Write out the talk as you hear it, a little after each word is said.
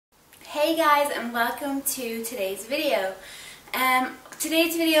Hey guys, and welcome to today's video.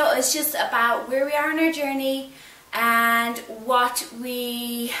 Today's video is just about where we are in our journey and what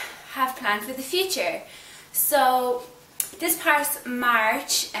we have planned for the future. So this past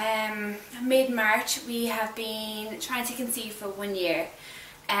March, mid-March, we have been trying to conceive for 1 year.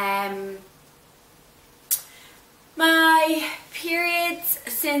 My periods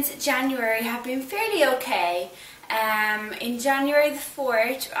since January have been fairly okay. In January the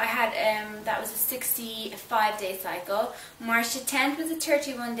 4th, I had that was a 65-day cycle. March the 10th was a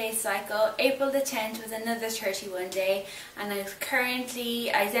 31-day cycle. April the 10th was another 31 day, and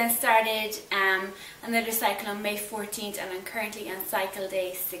I then started another cycle on May 14th, and I'm currently on cycle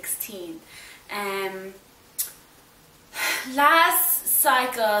day 16. Last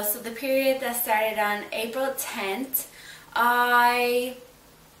cycle, so the period that started on April 10th, I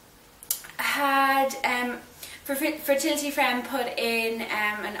had Fertility Friend put in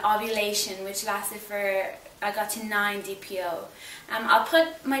an ovulation which lasted for, I got to 9 DPO. I'll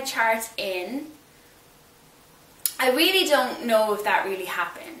put my chart in. I really don't know if that really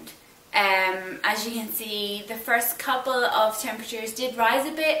happened. As you can see, the first couple of temperatures did rise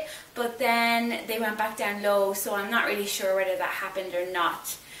a bit, but then they went back down low, so I'm not really sure whether that happened or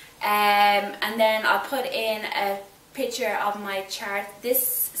not. And then I'll put in a picture of my chart this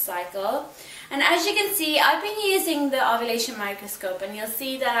cycle. And as you can see, I've been using the ovulation microscope, and you'll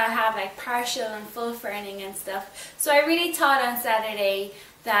see that I have like partial and full ferning and stuff. So I really thought on Saturday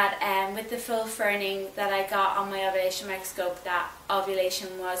that with the full ferning that I got on my ovulation microscope, that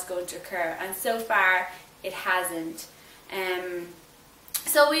ovulation was going to occur, and so far it hasn't.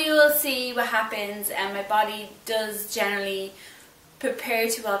 So we will see what happens. My body does generally prepare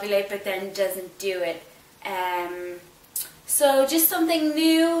to ovulate, but then doesn't do it. So just something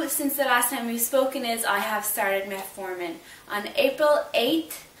new since the last time we've spoken is I have started metformin. On April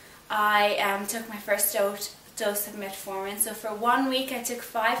 8th, I took my first dose of metformin. So for 1 week I took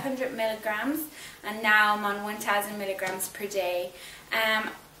 500 milligrams, and now I'm on 1000 milligrams per day.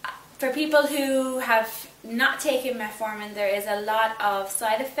 For people who have not taken metformin, there is a lot of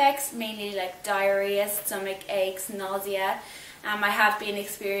side effects, mainly like diarrhea, stomach aches, nausea. I have been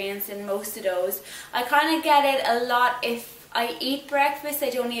experiencing most of those. I kind of get it a lot if I eat breakfast, I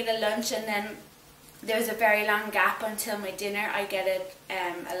don't eat a lunch, and then there's a very long gap until my dinner. I get it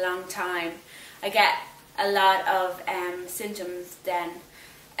a long time. I get a lot of symptoms then.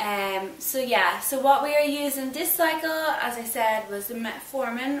 So yeah, so what we are using this cycle, as I said, was the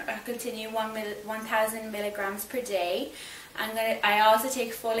metformin. I continue 1000 milligrams per day. I also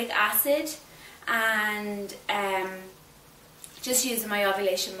take folic acid, and just using my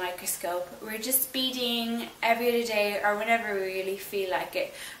ovulation microscope. We're just BDing every other day or whenever we really feel like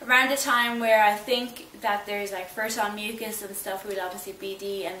it. Around the time where I think that there's like fertile mucus and stuff, we'll obviously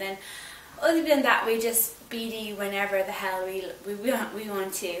BD, and then other than that we just BD whenever the hell we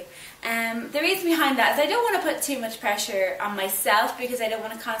want to. The reason behind that is I don't want to put too much pressure on myself, because I don't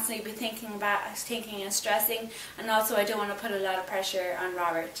want to constantly be thinking and stressing, and also I don't want to put a lot of pressure on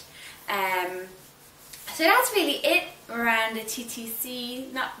Robert. So that's really it around the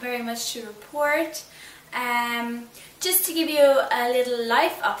TTC, not very much to report. Just to give you a little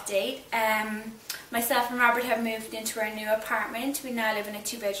life update, myself and Robert have moved into our new apartment. We now live in a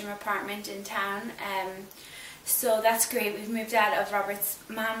 2-bedroom apartment in town, so that's great. We've moved out of Robert's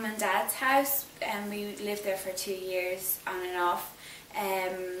mum and dad's house, and we lived there for 2 years on and off.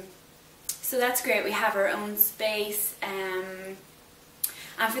 So that's great. We have our own space.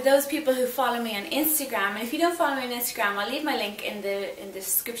 And for those people who follow me on Instagram, and if you don't follow me on Instagram, I'll leave my link in the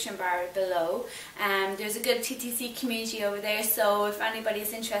description bar below. There's a good TTC community over there, so if anybody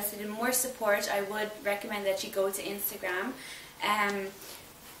is interested in more support, I would recommend that you go to Instagram.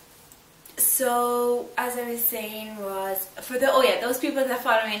 So as I was saying, was for those people that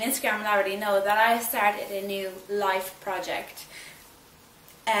follow me on Instagram will already know that I started a new life project,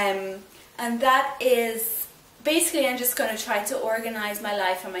 and that is, basically, I'm just going to try to organise my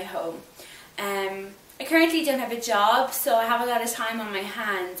life and my home. I currently don't have a job, so I have a lot of time on my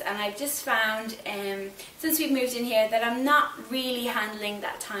hands, and I've just found, since we've moved in here, that I'm not really handling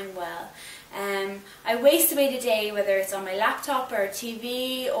that time well. I waste away the day, whether it's on my laptop or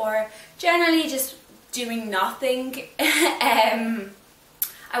TV, or generally just doing nothing. I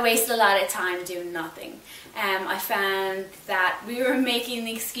waste a lot of time doing nothing. I found that we were making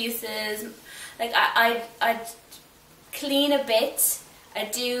excuses. Like I'd clean a bit,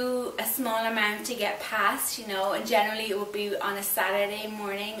 I'd do a small amount to get past, you know, and generally it would be on a Saturday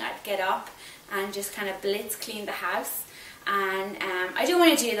morning. I'd get up and just kind of blitz clean the house, and I don't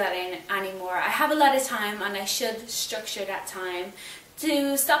want to do that anymore. I have a lot of time, and I should structure that time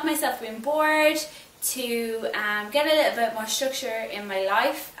to stop myself being bored, to get a little bit more structure in my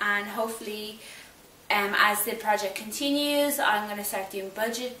life, and hopefully as the project continues, I'm going to start doing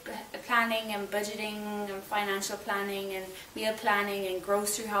budget planning and budgeting and financial planning and meal planning and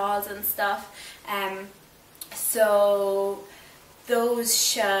grocery hauls and stuff. So those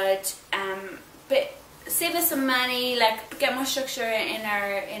should save us some money, like get more structure in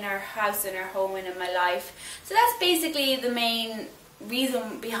our house, in our home, and in my life. So that's basically the main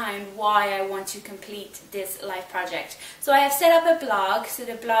reason behind why I want to complete this life project. So I have set up a blog. So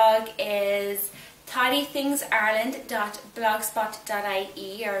the blog is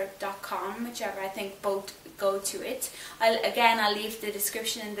tidythingsireland.blogspot.ie or .com, whichever. I think both go to it. I'll leave the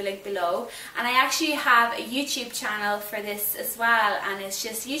description and the link below. And I actually have a YouTube channel for this as well, and it's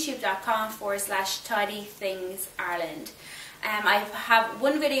just youtube.com/tidythingsireland. I have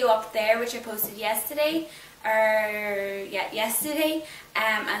one video up there which I posted yesterday, and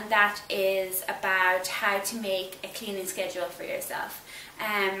that is about how to make a cleaning schedule for yourself.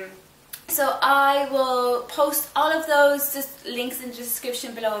 So I will post all of those links in the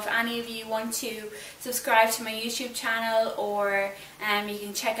description below if any of you want to subscribe to my YouTube channel, or you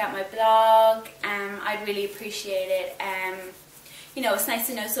can check out my blog. I'd really appreciate it. You know, it's nice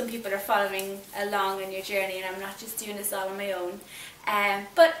to know some people are following along on your journey and I'm not just doing this all on my own.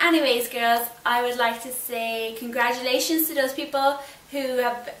 But anyways, girls, I would like to say congratulations to those people who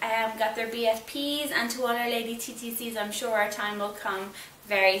have got their BFPs, and to all our lady TTCs. I'm sure our time will come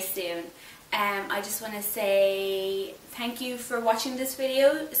very soon. I just want to say thank you for watching this video.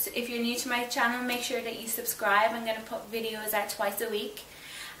 So if you're new to my channel, make sure that you subscribe. I'm going to put videos out twice a week.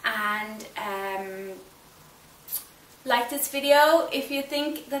 And like this video if you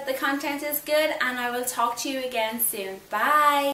think that the content is good, and I will talk to you again soon. Bye!